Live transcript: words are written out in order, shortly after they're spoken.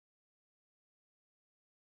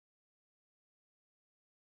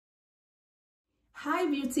Hi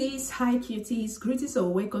beauties, hi cuties, greetings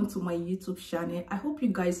and welcome to my YouTube channel. I hope you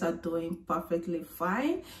guys are doing perfectly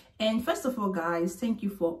fine. And first of all guys, thank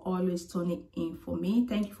you for always tuning in for me.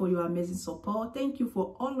 Thank you for your amazing support. Thank you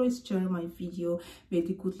for always sharing my video. May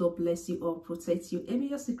the good Lord bless you or protect you, and may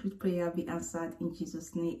your secret prayer be answered in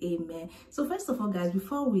Jesus' name. Amen. So first of all guys,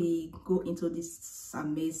 before we go into this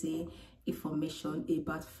amazing information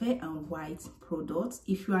about Fair and White products,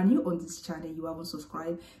 if you are new on this channel, you haven't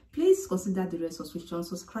subscribed, please consider the red subscription,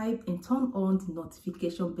 subscribe and turn on the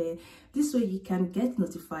notification bell. This way you can get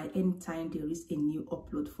notified anytime there is a new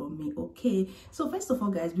upload from me. Okay, so first of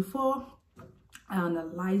all guys, before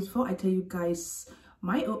I tell you guys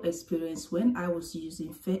my own experience when I was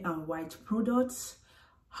using Fair and White products,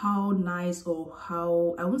 how nice, or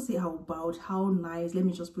how, I won't say how about, how nice, let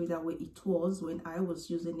me just put it that way, it was when I was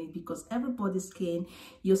using it, because everybody's skin,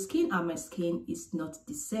 your skin and my skin is not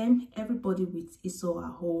the same. Everybody with his or her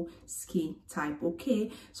whole skin type. Okay,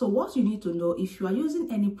 so what you need to know, if you are using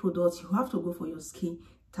any product, you have to go for your skin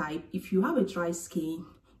type. If you have a dry skin,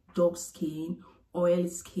 dark skin, oily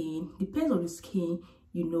skin, depends on the skin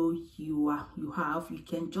you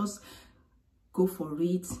can just go for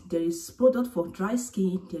it. There is product for dry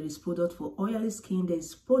skin, there is product for oily skin, there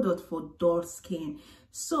is product for dark skin.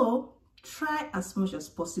 So try as much as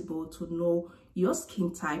possible to know your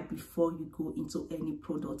skin type before you go into any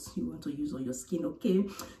products you want to use on your skin. Okay,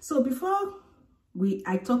 so before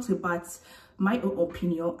I talked about my own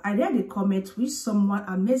opinion, I read a comment which someone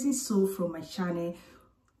amazing soul from my channel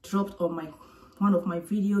dropped on one of my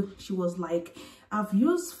videos. She was like, I've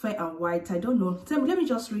used Fair and White, I don't know. So let me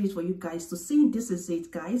just read it for you guys to see. This is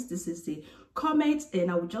it guys, this is the comment,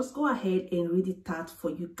 and I will just go ahead and read it out for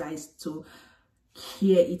you guys to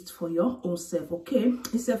hear it for your own self. Okay,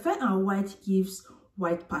 it says Fair and White gives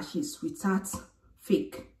white patches without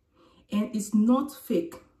fake, and it's not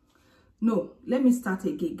fake. No, let me start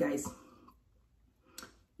again guys,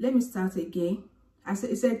 let me start again.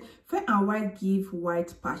 It said Fair and White give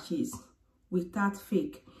white patches without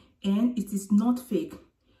fake, and it is not fake.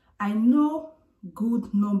 I know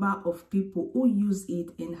good number of people who use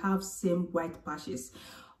it and have same white patches.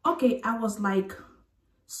 Okay, I was like,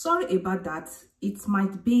 sorry about that, it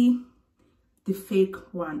might be the fake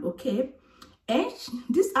one. Okay, and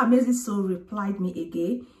this amazing soul replied me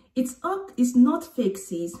again, it's not fake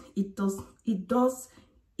sis, it does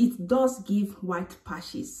give white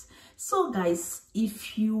patches. So guys,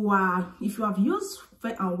 if you have used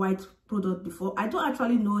Fair and White product before, I don't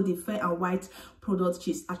actually know the Fair and White product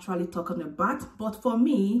she's actually talking about, but for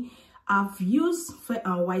me, I've used Fair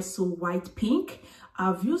and White So White Pink,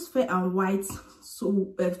 I've used Fair and White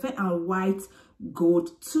Fair and White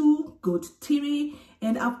Gold 2, Gold 3,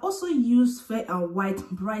 and I've also used Fair and White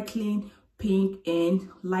Brightening Pink and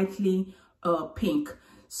Lightning Pink.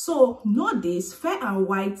 So nowadays, Fair and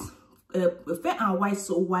White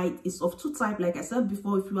So White is of two types. Like I said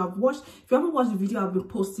before, if you haven't watched the video I've been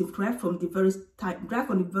posting right from the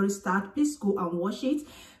very start, please go and watch it.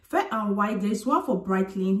 Fair and White, there is one for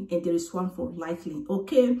brightening and there is one for lightening.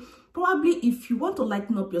 Okay, probably if you want to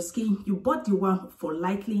lighten up your skin, you bought the one for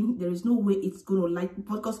lightening, there is no way it's going to lighten,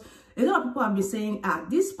 because a lot of people have been saying,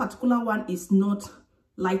 this particular one is not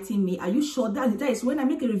lighting me. Are you sure? That is when I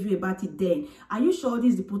make a review about it. Then are you sure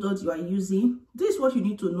this is the product you are using? This is what you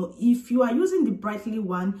need to know. If you are using the brightening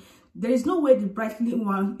one, there is no way the brightening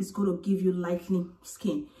one is going to give you lightening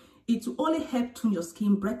skin. It will only help tone your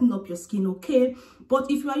skin, brighten up your skin. Okay,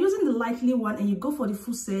 but if you are using the lightning one and you go for the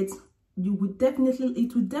full set, it will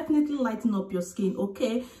definitely lighten up your skin.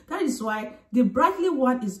 Okay, that is why the brightening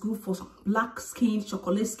one is good for black skin,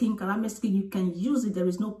 chocolate skin, caramel skin. You can use it, there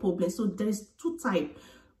is no problem. So there is two types,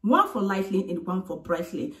 one for lightening and one for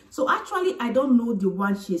brightening. So actually I don't know the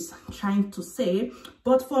one she's trying to say,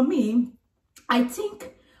 but for me, I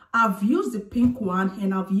think I've used the pink one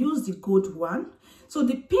and I've used the gold one. So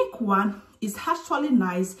the pink one is actually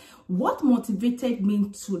nice. What motivated me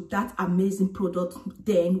to that amazing product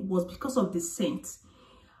then was because of the scent.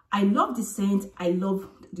 I love the scent, I love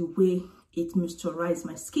the way it moisturizes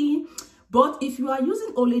my skin. But if you are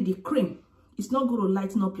using only the cream, it's not going to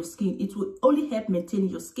lighten up your skin. It will only help maintain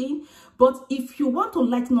your skin. But if you want to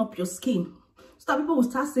lighten up your skin, so that people will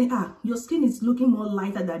start saying, your skin is looking more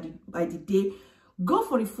lighter by the day, go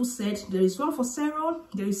for the full set. There is one for serum,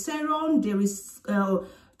 there is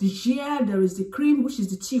the gel, there is the cream, which is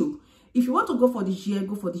the tube. If you want to go for the gel,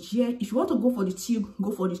 go for the gel. If you want to go for the tube,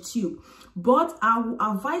 go for the tube. But I will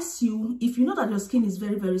advise you, if you know that your skin is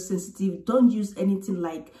very, very sensitive, don't use anything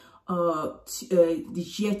like the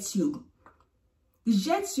gel tube. The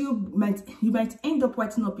gel tube you might end up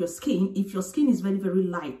whitening up your skin if your skin is very, very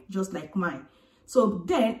light, just like mine. So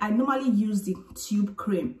then I normally use the tube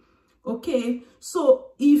cream. Okay, so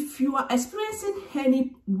if you are experiencing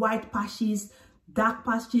any white patches, dark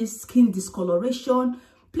patches, skin discoloration,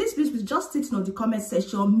 please just state in the comment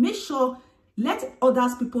section. Make sure let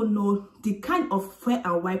others people know the kind of Fair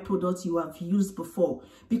and White products you have used before,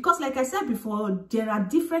 because like I said before, there are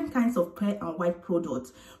different kinds of Fair and White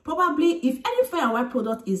products. Probably if any Fair and White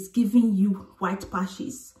product is giving you white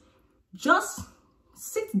patches, just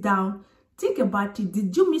sit down, think about it.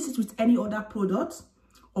 Did you mix it with any other product?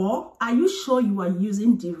 Or are you sure you are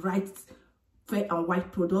using the right Fair and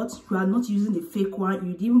White product? You are not using the fake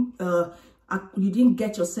one. You didn't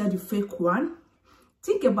get yourself the fake one.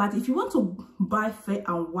 Think about it. If you want to buy Fair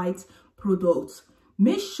and White products,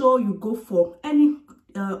 make sure you go for any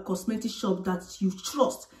cosmetic shop that you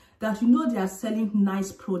trust, that you know they are selling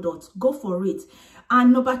nice products. Go for it.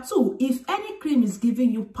 And number two, if any cream is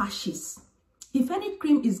giving you patches,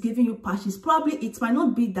 probably it might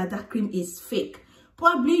not be that that cream is fake.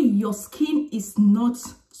 Probably your skin is not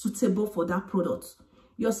suitable for that product.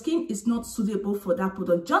 Your skin is not suitable for that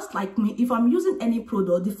product. Just like me, if I'm using any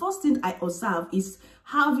product, the first thing I observe is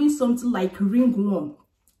having something like ringworm.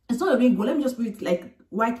 It's not a ringworm. Let me just put it like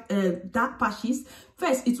white, dark patches.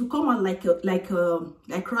 First, it will come out like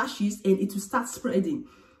rashes, and it will start spreading.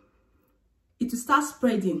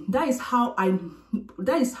 That is how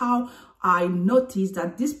I noticed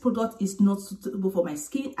that this product is not suitable for my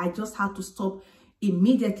skin. I just have to stop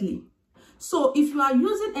immediately. So if you are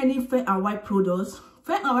using any Fair and White products,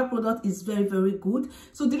 Fair and White product is very, very good.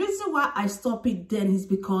 So the reason why I stop it then is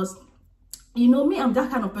because, you know me, I'm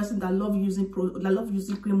that kind of person that love using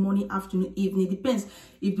cream morning, afternoon, evening. It depends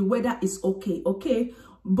if the weather is okay.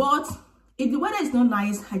 But if the weather is not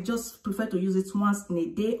nice, I just prefer to use it once in a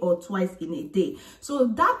day or twice in a day. So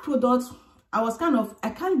that product,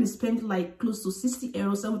 I can't be spending like close to 60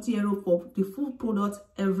 euro, 70 euro for the full product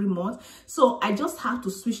every month. So I just have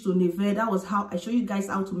to switch to Nivea. That was how I show you guys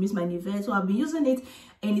how to mix my Nivea. So I've been using it,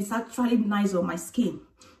 and it's actually nice on my skin.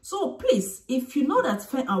 So please, if you know that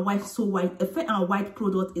Fair and White a Fair and White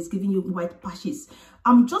product is giving you white patches,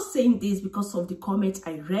 I'm just saying this because of the comments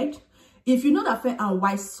I read. If you know that Fair and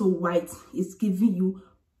White is giving you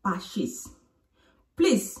patches,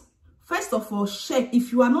 please, first of all, check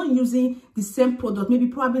if you are not using the same product, maybe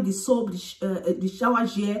probably the soap, the shower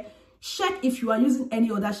gel. Check if you are using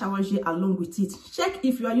any other shower gel along with it. Check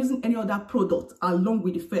if you are using any other product along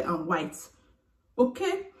with the Fair and White.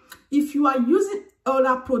 Okay? If you are using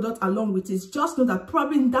other product along with it, just know that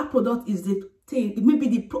probably that product is the thing. Maybe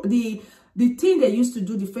the thing they used to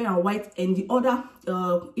do the Fair and White and the other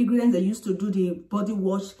ingredients they used to do the body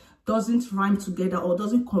wash doesn't rhyme together or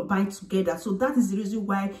doesn't combine together. So that is the reason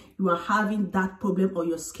why you are having that problem on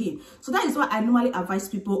your skin. So that is why I normally advise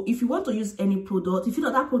people, if you want to use any product, if you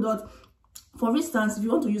know that product, for instance, if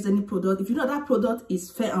you want to use any product, if you know that product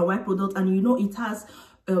is Fair and White product, and you know it has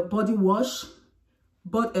a body wash,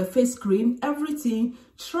 but a face cream, everything,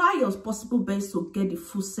 try your possible best to get the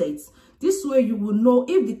full set. This way you will know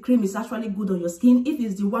if the cream is actually good on your skin. If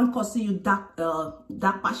it's the one causing you dark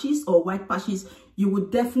patches or white patches, you will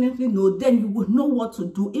definitely know. Then you will know what to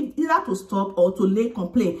do, either to stop or to lay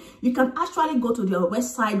complaint. You can actually go to their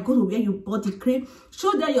website, go to where you bought the cream,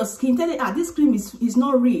 show them your skin, tell them, this cream is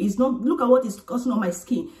not real, it's not, look at what it's causing on my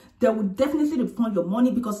skin. They will definitely refund your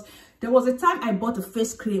money, because there was a time I bought a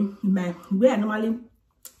face cream where I normally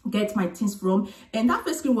get my things from, and that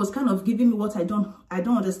face cream was kind of giving me what I don't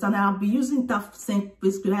understand. I'll be using that same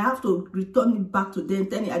face cream. I have to return it back to them,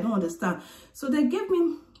 telling I don't understand. So they gave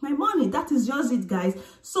me my money. That is just it, guys.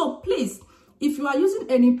 So please, if you are using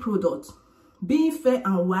any product, being Fair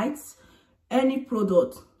and White, any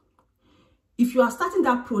product, if you are starting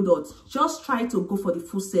that product, just try to go for the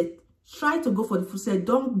full set. Try to go for the full set.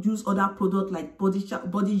 Don't use other product like body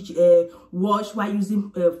wash while using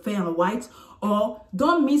Fair and White, or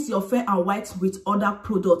don't mix your Fair and White with other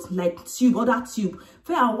products like other tube.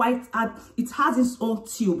 Fair and White, it has its own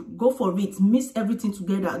tube. Go for it. Mix everything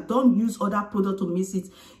together. Don't use other product to mix it.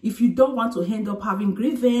 If you don't want to end up having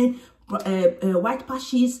grieving, white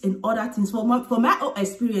patches and other things. For my own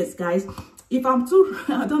experience, guys, if I'm too,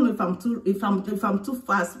 I don't know if I'm too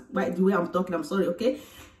fast by the way I'm talking, I'm sorry, okay?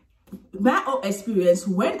 My own experience,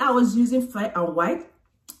 when I was using Fair and White,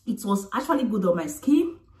 it was actually good on my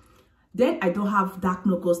skin. Then I don't have dark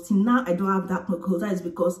knuckles. Till now, I don't have dark knuckles. That is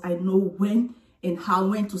because I know when and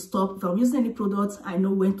when to stop. If I'm using any product, I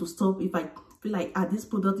know when to stop. If I feel like this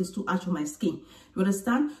product is too harsh on my skin, you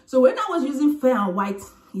understand? So when I was using Fair and White,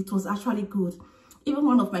 it was actually good. Even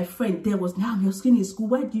one of my friends there was, your skin is good,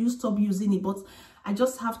 why do you stop using it? But I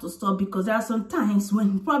just have to stop, because there are some times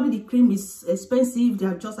when probably the cream is expensive, they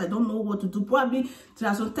are just, I don't know what to do. Probably there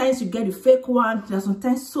are some times you get a fake one, there are some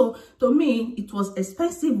times. So to me, it was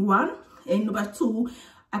expensive one. And number two,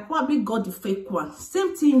 I probably got the fake one.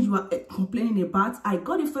 Same thing you are complaining about. I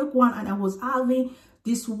got the fake one and I was having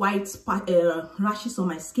this white rashes on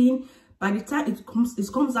my skin. By the time it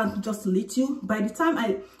comes out just a little. By the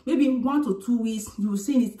time maybe 1 to 2 weeks, you will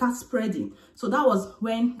see it start spreading. So that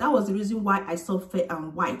was the reason why I saw fair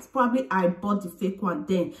and white. Probably I bought the fake one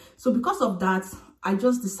then. So because of that, I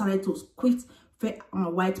just decided to quit fair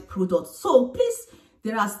and white products. So please,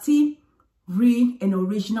 there are still real and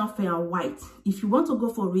original fair and white. If you want to go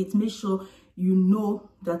for it, make sure you know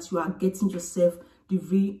that you are getting yourself the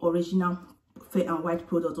real original fair and white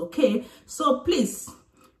product. Okay, so please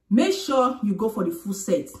make sure you go for the full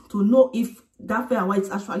set to know if that fair and white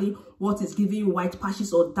is actually what is giving you white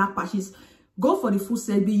patches or dark patches. Go for the full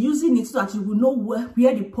set, be using it so that you will know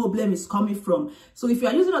where the problem is coming from. So if you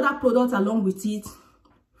are using other products along with it,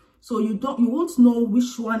 so you won't know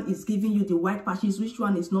which one is giving you the white patches, which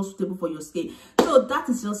one is not suitable for your skin. So that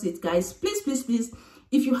is just it, guys. Please, please, please,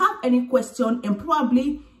 if you have any question and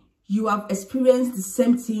probably you have experienced the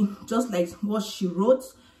same thing just like what she wrote,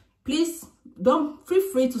 please don't feel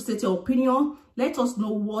free to state your opinion. Let us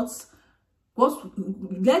know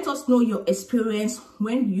let us know your experience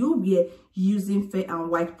when you were using fair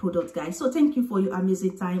and white products, guys. So thank you for your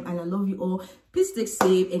amazing time, and I love you all. Please stay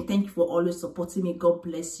safe, and thank you for always supporting me. God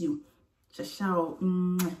bless you. Ciao, ciao.